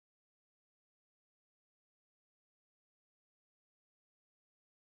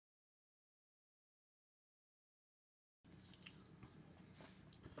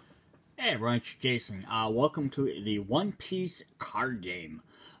Hey everyone, it's Jason. Welcome to the One Piece card game.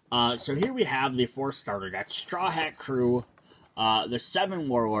 So here we have the 4 starter decks: Straw Hat Crew, the 7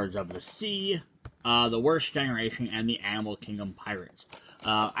 Warlords of the Sea, the Worst Generation, and the Animal Kingdom Pirates.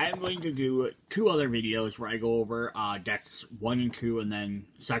 I am going to do 2 other videos where I go over decks 1 and 2, and then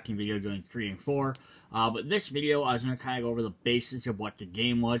second video doing 3 and 4. But this video, I was going to kind of go over the basis of what the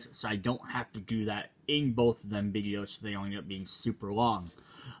game was, so I don't have to do that in both of them videos, so they don't end up being super long.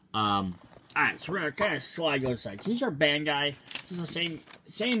 Alright, so we're gonna kind of slide those sides. These are Bandai. This is the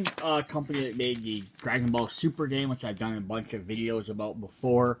same company that made the Dragon Ball Super game, which I've done a bunch of videos about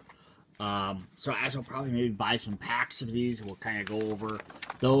before. So as I'll probably maybe buy some packs of these, we'll kind of go over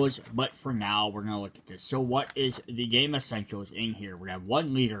those. But for now, we're gonna look at this. So what is the game essentials in here? We have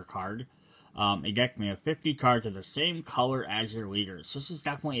 1 leader card. A deck may have 50 cards of the same color as your leaders. So this is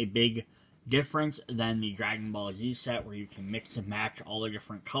definitely a big difference than the Dragon Ball Z set where you can mix and match all the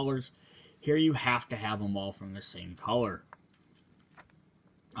different colors. Here you have to have them all from the same color.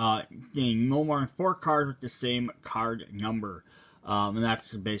 Getting no more than 4 cards with the same card number. And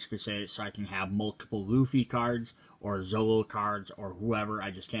that's basically say so I can have multiple Luffy cards or Zolo cards or whoever. I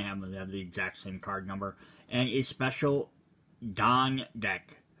just can't have them have the exact same card number. And a special Don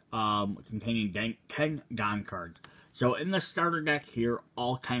deck containing 10 Don cards. So in the starter deck here,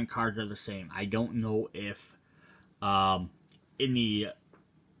 all 10 cards are the same. I don't know if in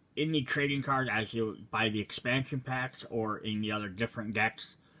the trading cards as you buy the expansion packs or in the other different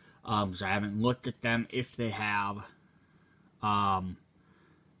decks, because I haven't looked at them, if they have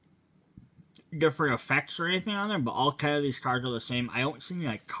different effects or anything on them, but all 10 of these cards are the same. I don't see any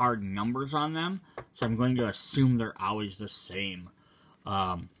like card numbers on them, so I'm going to assume they're always the same.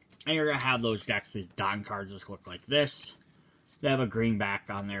 And you're going to have those decks with Don cards just look like this. They have a green back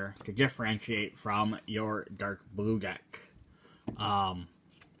on there to differentiate from your dark blue deck.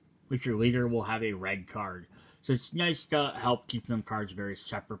 Which your leader will have a red card. So it's nice to help keep them cards very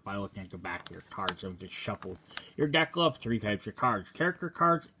separate by looking at the back of your cards. So just shuffled. Your deck will have 3 types of cards: character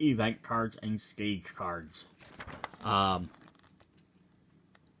cards, event cards, and stage cards.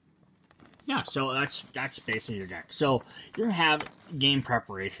 Yeah, so that's basically your deck. So you're going to have game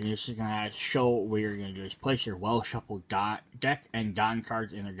preparation. You're just going to show what you're going to do is place your well-shuffled deck and Don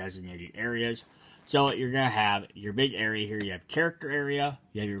cards in their designated areas. So you're going to have your big area here. You have character area,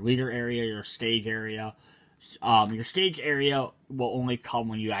 you have your leader area, your stage area. Your stage area will only come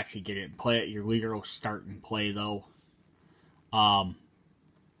when you actually get it and play it. Your leader will start and play though.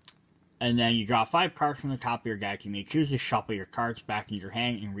 And then you draw 5 cards from the top of your deck. You may choose to shuffle your cards back into your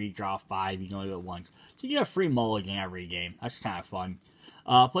hand and redraw 5. You can only do it once. So you get a free mulligan every game. That's kind of fun.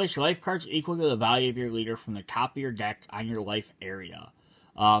 Place your life cards equal to the value of your leader from the top of your deck on your life area.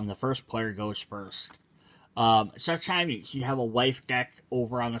 The first player goes first. So that's kind of neat. So you have a life deck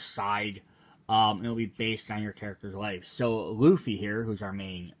over on the side. And it'll be based on your character's life. So Luffy here, who's our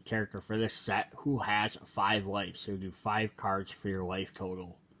main character for this set, who has 5 lives. So you do 5 cards for your life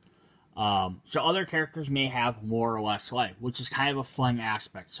total. So other characters may have more or less life, which is kind of a fun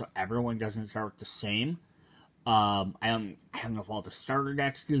aspect. So everyone doesn't start the same. I don't know if all the starter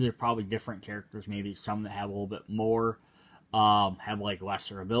decks do. They're probably different characters. Maybe some that have a little bit more, have like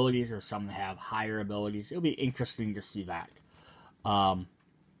lesser abilities, or some that have higher abilities. It'll be interesting to see that.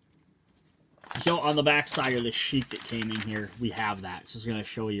 So on the back side of the sheet that came in here, we have that. So it's going to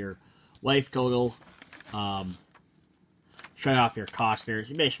show your life total. Shut off your cost there.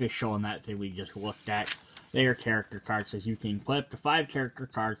 So basically showing that thing we just looked at. Their character card says you can play up to 5 character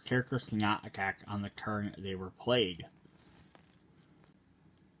cards. Characters cannot attack on the turn they were played.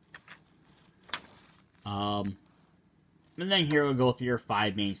 And then here we'll go through your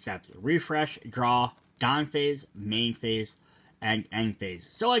 5 main steps: refresh, draw, Don phase, main phase, and end phase.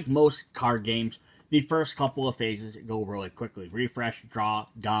 So like most card games, the first couple of phases go really quickly. Refresh, draw,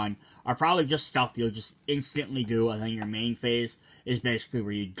 Don are probably just stuff you'll just instantly do, and then your main phase is basically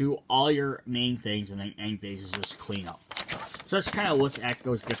where you do all your main things, and then end phase is just cleanup. So let's kind of look at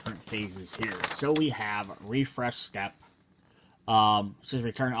those different phases here. So we have refresh step. Says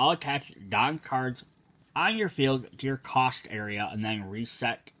return all attached Don cards on your field to your cost area, and then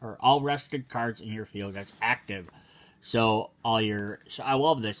reset or all rested cards in your field that's active. So all your, so I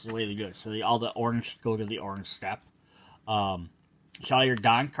love this, the way they do it. So all the orange go to the orange step. So all your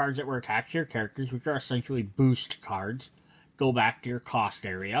Don cards that were attached to your characters, which are essentially boost cards, go back to your cost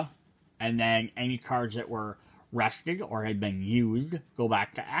area. And then any cards that were rested or had been used go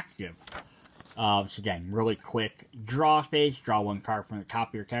back to active. So again, really quick draw phase. Draw 1 card from the top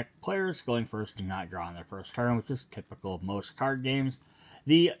of your deck. Players going first do not draw on their first turn, which is typical of most card games.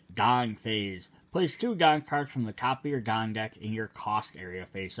 The Don phase. Place 2 Don cards from the top of your Don deck in your cost area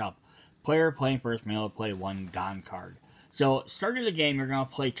face up. Player playing first may only play 1 Don card. So, start of the game, you're going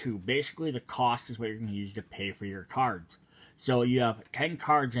to play 2. Basically, the cost is what you're going to use to pay for your cards. So, you have 10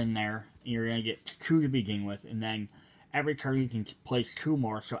 cards in there, and you're going to get 2 to begin with, and then every turn you can place 2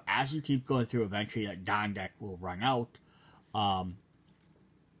 more. So, as you keep going through, eventually that Don deck will run out.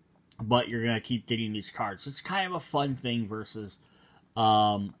 But you're going to keep getting these cards. So, it's kind of a fun thing versus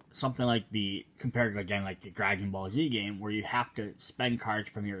something like compared to, again, like the Dragon Ball Z game, where you have to spend cards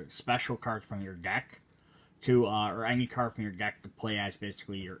from your special cards from your deck to, or any card from your deck to play as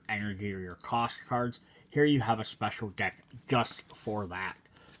basically your energy or your cost cards. Here you have a special deck just for that.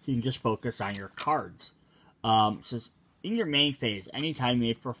 So you can just focus on your cards. It says, in your main phase, anytime you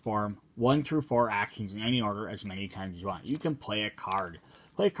may perform 1 through 4 actions in any order as many times as you want. You can play a card.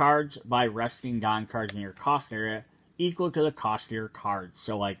 Play cards by resting Don cards in your cost area equal to the cost of your cards.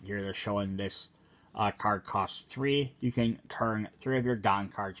 So like here they're showing this card costs 3. You can turn 3 of your Don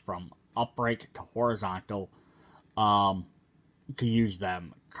cards from upright to horizontal to use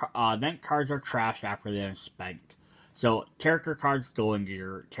them. Event cards are trashed after they're spent. So character cards go into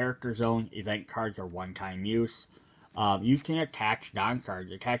your character zone. Event cards are one-time use. You can attach Don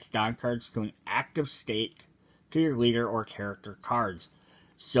cards. Attach Don cards to an active state to your leader or character cards.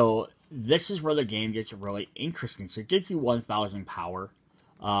 So this is where the game gets really interesting. So it gives you 1,000 power.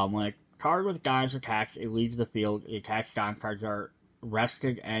 When a card with Don is attached, it leaves the field. The attached Don cards are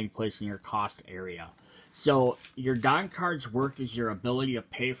rested and placed in your cost area. So your Don cards work as your ability to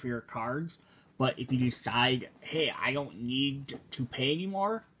pay for your cards. But if you decide, hey, I don't need to pay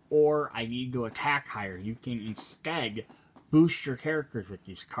anymore, or I need to attack higher, you can instead boost your characters with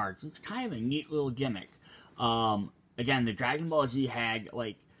these cards. It's kind of a neat little gimmick. Again, the Dragon Ball Z had,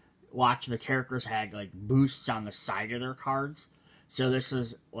 like, the characters had, like, boosts on the side of their cards. So this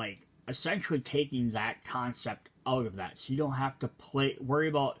is, like, essentially taking that concept out of that. So you don't have to worry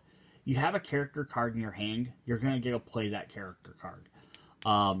about, you have a character card in your hand, you're going to get to play that character card.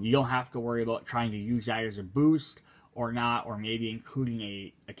 You don't have to worry about trying to use that as a boost or not, or maybe including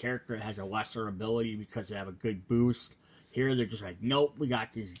a character that has a lesser ability because they have a good boost. Here they're just like, nope, we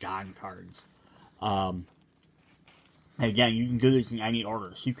got these Don cards. Again, you can do this in any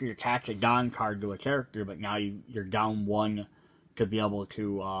order. So you could attach a Don card to a character, but now you're down 1 to be able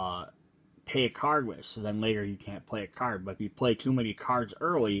to pay a card with. So then later you can't play a card. But if you play too many cards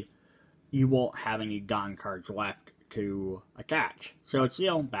early, you won't have any Don cards left to attach. So it's,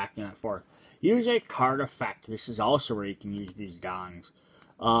 back and forth. Use a card effect. This is also where you can use these Dons.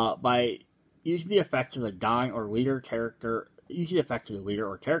 By using the effects of the Don or leader character, use the effects of the leader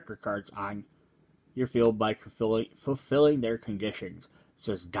or character cards on your field by fulfilling their conditions. It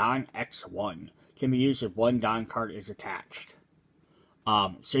says Don X1 can be used if 1 Don card is attached.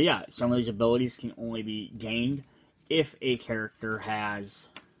 So yeah, some of these abilities can only be gained if a character has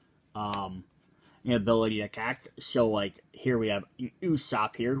an ability to attack. So like here we have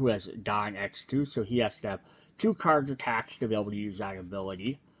Usopp here who has Don X2, so he has to have 2 cards attached to be able to use that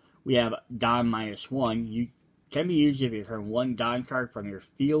ability. We have Don -1. You can be used if you turn 1 Don card from your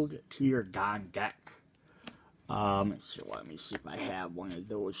field to your Don deck. So let me see if I have one of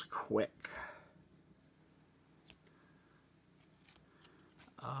those quick.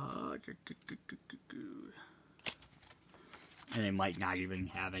 And they might not even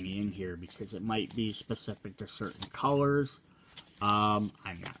have any in here because it might be specific to certain colors. I'm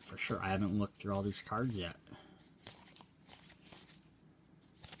not for sure. I haven't looked through all these cards yet.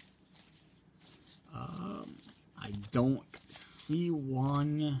 I don't see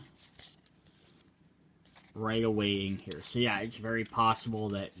one right away in here. So yeah, it's very possible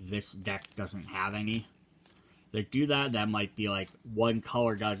that this deck doesn't have any. They do that, that might be like one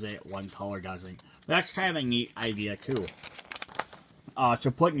color does it, one color doesn't. But that's kind of a neat idea too.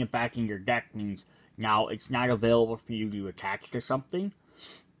 So putting it back in your deck means now it's not available for you to attach to something.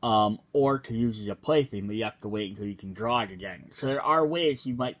 Or to use as a plaything, but you have to wait until you can draw it again. So there are ways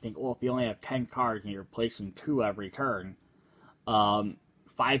you might think, well, if you only have 10 cards and you're placing 2 every turn,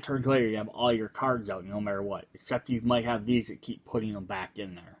 5 turns later you have all your cards out no matter what. Except you might have these that keep putting them back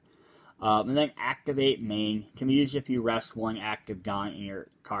in there. And then activate main can be used if you rest 1 active Don in your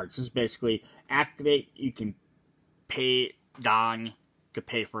cards. This is basically activate, you can pay Don to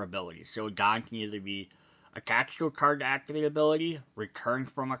pay for abilities. So Don can either be attached to a card to activate ability, return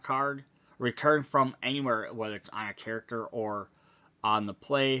from a card, return from anywhere, whether it's on a character or on the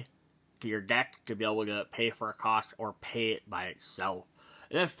play, to your deck to be able to pay for a cost or pay it by itself.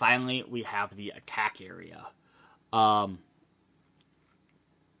 And then finally, we have the attack area.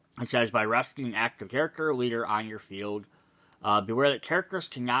 It says, by resting an active character or leader on your field, beware that characters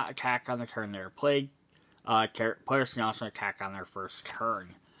cannot attack on the turn they are played. Players can also attack on their first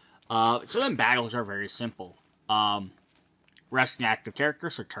turn. So then battles are very simple. Rest an active character,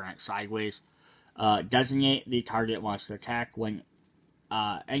 so turn it sideways. Designate the target wants to attack. When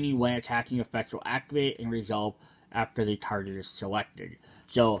attacking effects will activate and resolve after the target is selected.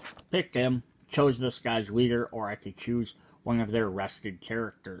 So pick him, chose this guy's leader, or I could choose one of their rested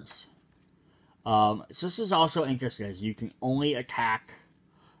characters. So this is also interesting, as you can only attack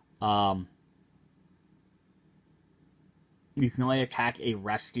a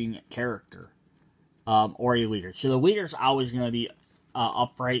resting character, or a leader. So the leader's always going to be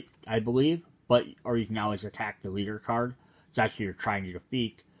upright, I believe, or you can always attack the leader card. It's actually you're trying to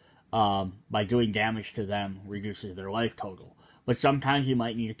defeat. By doing damage to them, reduces their life total. But sometimes you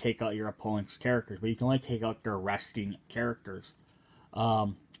might need to take out your opponent's characters, but you can only take out their resting characters.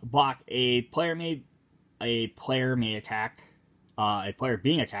 Block. A player being attacked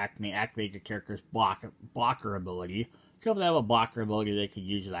may activate the character's blocker ability. So if they have a blocker ability, they could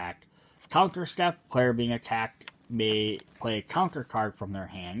use that. Counter step. Player being attacked may play a counter card from their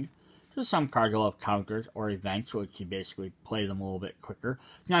hand. So some cards will have counters or events, which you basically play them a little bit quicker.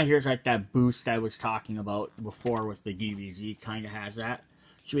 Now here's like that boost I was talking about before with the DBZ, kind of has that.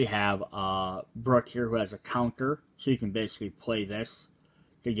 So we have Brooke here who has a counter, so you can basically play this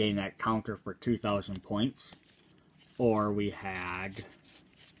to gain that counter for 2,000 points. Or we had,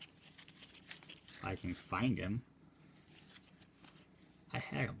 I can find him. I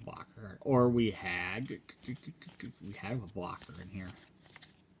had a blocker. Or we had a blocker in here.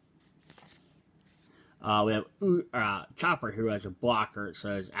 We have Chopper, who has a blocker. It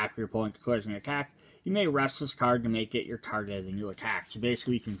says, after your opponent declares an attack, you may rest this card to make it your target of the new attack. So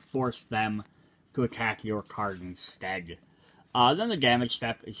basically, you can force them to attack your card instead. Then the damage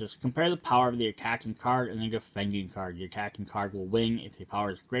step is just compare the power of the attacking card and the defending card. The attacking card will win if the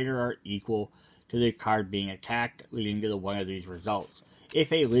power is greater or equal to the card being attacked, leading to one of these results.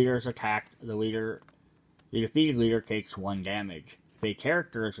 If a leader is attacked, the defeated leader takes 1 damage. If a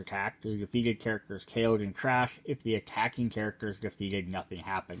character is attacked, the defeated character is KO'd and trashed. If the attacking character is defeated, nothing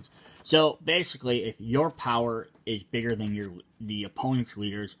happens. So basically, if your power is bigger than the opponent's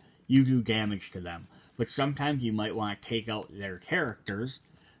leaders, you do damage to them. But sometimes you might want to take out their characters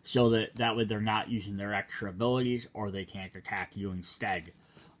so that way they're not using their extra abilities, or they can't attack you instead.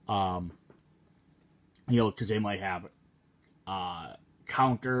 Because they might have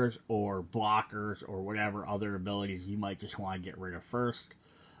counters or blockers or whatever other abilities you might just want to get rid of first.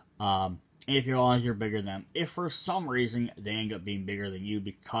 If you're bigger than them, if for some reason they end up being bigger than you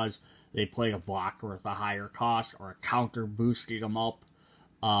because they played a blocker with a higher cost or a counter boosted them up,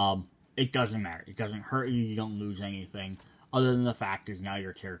 it doesn't matter. It doesn't hurt you. You don't lose anything, other than the fact is now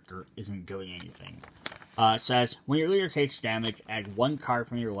your character isn't doing anything. It says, when your leader takes damage, add 1 card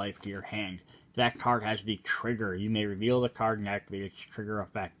from your life to your hand. If that card has the trigger, you may reveal the card and activate its trigger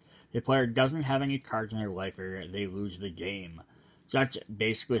effect. If the player doesn't have any cards in their life area, they lose the game. So that's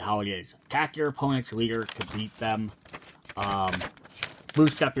basically how it is. Attack your opponent's leader to beat them.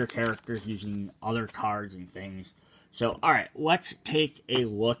 Boost up your characters using other cards and things. So, alright, let's take a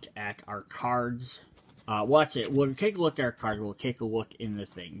look at our cards. We'll take a look at our cards. We'll take a look in the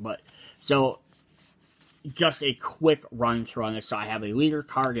thing. So, just a quick run through on this. So, I have a leader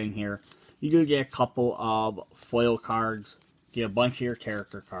card in here. You do get a couple of foil cards. Get a bunch of your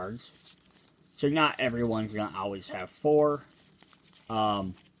character cards. So, not everyone's going to always have 4.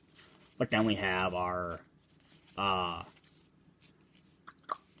 But then we have our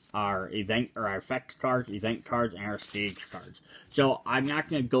effect cards, event cards, and our stage cards. So I'm not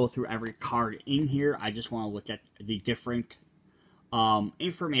going to go through every card in here. I just want to look at the different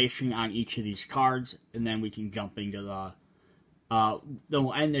information on each of these cards, and then we can jump into then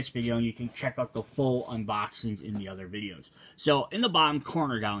we'll end this video, and you can check out the full unboxings in the other videos. So in the bottom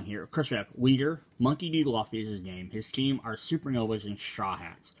corner down here, of course we have leader. Monkey D. Luffy is his name. His team are Supernovas and Straw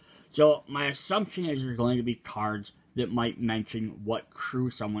Hats. So my assumption is there's going to be cards that might mention what crew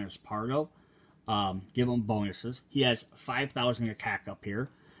someone is part of. Give him bonuses. He has 5,000 attack up here.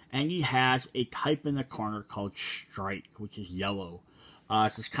 And he has a type in the corner called Strike, which is yellow. So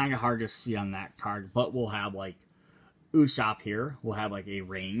it's kind of hard to see on that card. But we'll have like Usopp here. We'll have like a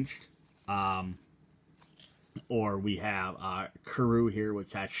ranged. Or we have Karoo here,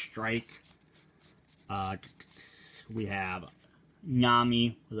 which has Strike. We have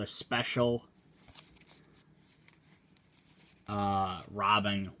Nami with a special.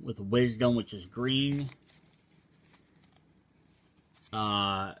 Robin with Wisdom, which is green.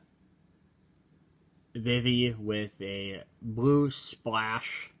 Vivi with a blue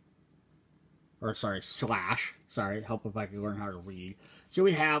slash. Sorry, help if I can learn how to read. So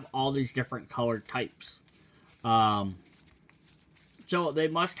we have all these different colored types. So So they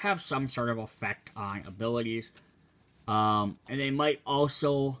must have some sort of effect on abilities. And they might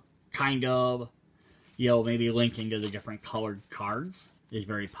also kind of, maybe link into the different colored cards. Is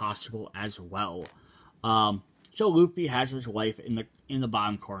very possible as well. So Luffy has his life in the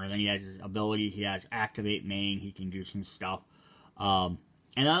bottom corner. Then he has his ability. He has Activate Main. He can do some stuff. And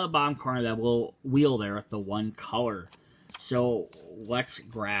on the bottom corner, that little wheel there with the one color. So let's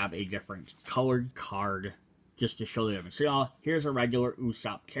grab a different colored card just to show the difference. So here's a regular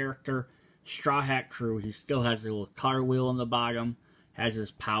Usopp character. Straw Hat Crew. He still has a little color wheel in the bottom. Has his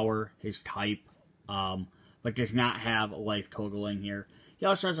power, his type. But does not have a life total in here. He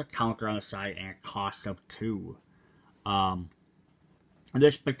also has a counter on the side and a cost of 2.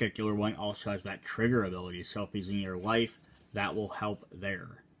 This particular one also has that trigger ability. So if he's in your life, that will help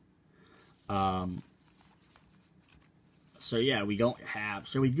there. So yeah, we do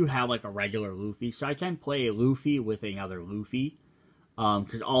have like a regular Luffy. So I can play a Luffy with another Luffy.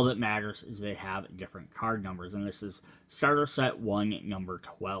 Because all that matters is they have different card numbers. And this is Starter Set 1, number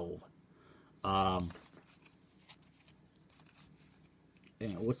 12. And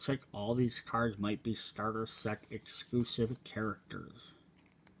it looks like all these cards might be Starter Set exclusive characters.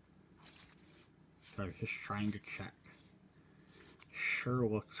 So I'm just trying to check. Sure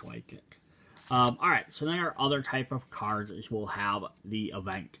looks like it. Alright, so then our other type of cards is we'll have the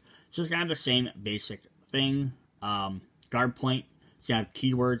event. So it's kind of the same basic thing. Guard Point, it's going to have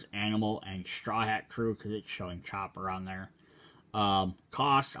keywords, animal, and Straw Hat Crew, because it's showing Chopper on there.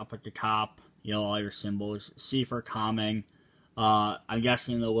 Cost, up at the top, all your symbols. C for common. I'm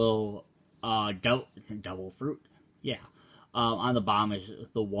guessing the little double fruit. Yeah. On the bottom is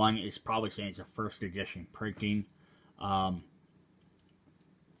the 1 is probably saying it's a first edition printing. You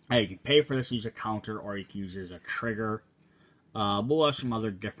can pay for this, use a counter, or you can use it as a trigger. We'll have some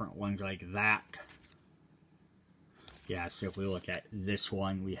other different ones like that. Yeah, so if we look at this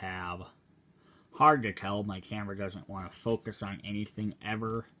one, we have... Hard to tell, my camera doesn't want to focus on anything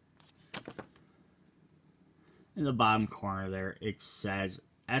ever. In the bottom corner there, it says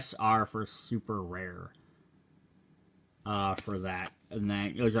SR for super rare. For that. And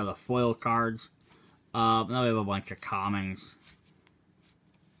then, those are the foil cards. Now we have a bunch of commons.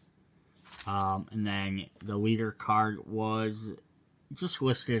 And then the leader card was just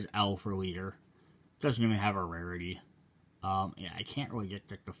listed as L for leader. Doesn't even have a rarity. Yeah, I can't really get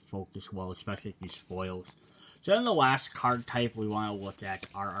that to focus well, especially with these foils. So then the last card type we want to look at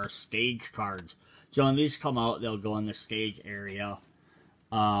are our stage cards. So when these come out, they'll go in the stage area.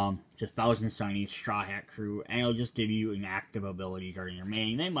 To Thousand Sunny, Straw Hat Crew, and it'll just give you an active ability during your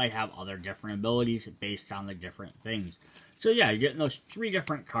main. They might have other different abilities based on the different things. So yeah, you're getting those 3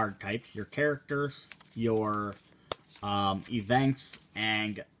 different card types. Your characters, your events,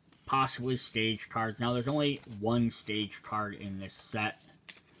 and possibly stage cards. Now, there's only 1 stage card in this set.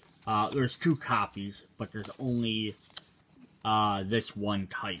 There's 2 copies, but there's only this 1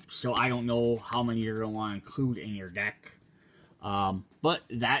 type. So I don't know how many you're going to want to include in your deck. But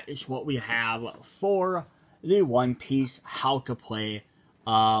that is what we have for the One Piece How to Play.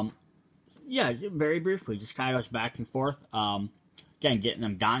 Yeah, very briefly, just kind of goes back and forth. Again, getting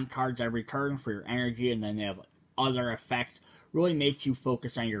them Don cards every turn for your energy, and then they have other effects. Really makes you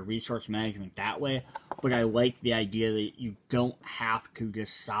focus on your resource management that way. But I like the idea that you don't have to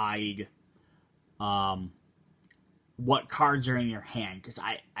decide what cards are in your hand. Because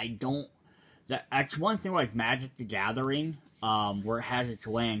I don't... That's one thing like Magic the Gathering, where it has its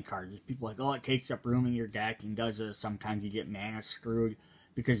land cards. People are like, oh, it takes up room in your deck and does this. Sometimes you get mana screwed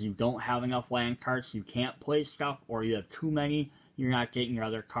because you don't have enough land cards, so you can't play stuff, or you have too many, you're not getting your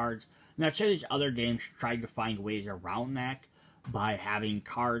other cards. And that's why these other games tried to find ways around that by having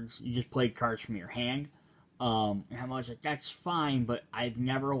cards. You just play cards from your hand. And I was like, that's fine, but I've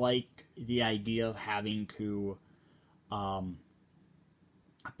never liked the idea of having to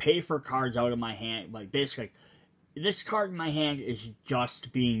pay for cards out of my hand. Like, basically, this card in my hand is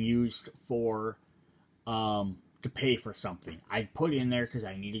just being used for, to pay for something. I put it in there because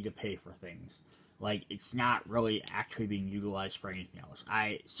I needed to pay for things. Like, it's not really actually being utilized for anything else.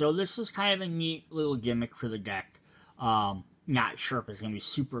 So this is kind of a neat little gimmick for the deck. Not sure if it's going to be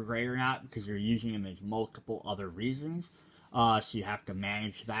super great or not, because you're using them as multiple other reasons. So you have to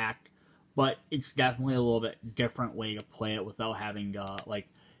manage that. But it's definitely a little bit different way to play it without having to, like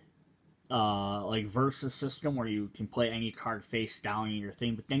Versus system, where you can play any card face down in your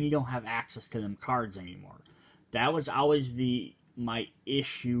thing, but then you don't have access to them cards anymore. That was always my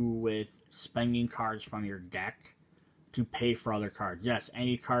issue with spending cards from your deck to pay for other cards. Yes,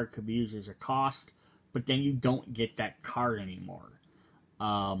 any card could be used as a cost, but then you don't get that card anymore.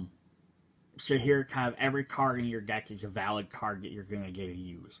 So here, kind of every card in your deck is a valid card that you're going to get to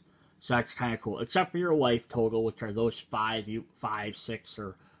use. So that's kind of cool. Except for your life total, which are those 5, 6,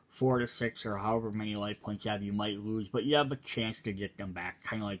 or 4 to 6, or however many life points you have, you might lose. But you have a chance to get them back,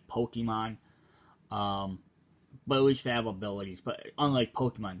 kind of like Pokemon. But at least they have abilities. But unlike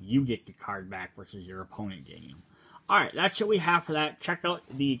Pokemon, you get the card back versus your opponent getting them. Alright, that's what we have for that. Check out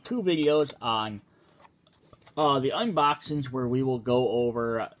the 2 videos on the unboxings where we will go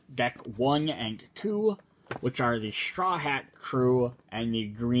over deck 1 and 2, which are the Straw Hat Crew and the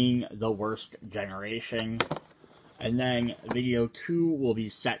Green the Worst Generation. And then video 2 will be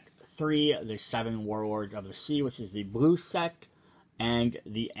set 3, the 7 Warlords of the Sea, which is the blue set, and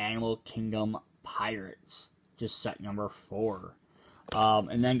the Animal Kingdom Pirates, just set number 4.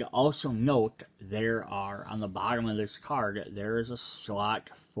 And then to also note, there are, on the bottom of this card, there is a slot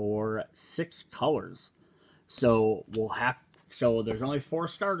for 6 colors. So there's only 4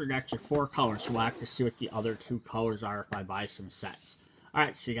 starter decks with 4 colors, so we'll have to see what the other 2 colors are if I buy some sets.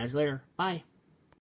 Alright, see you guys later. Bye.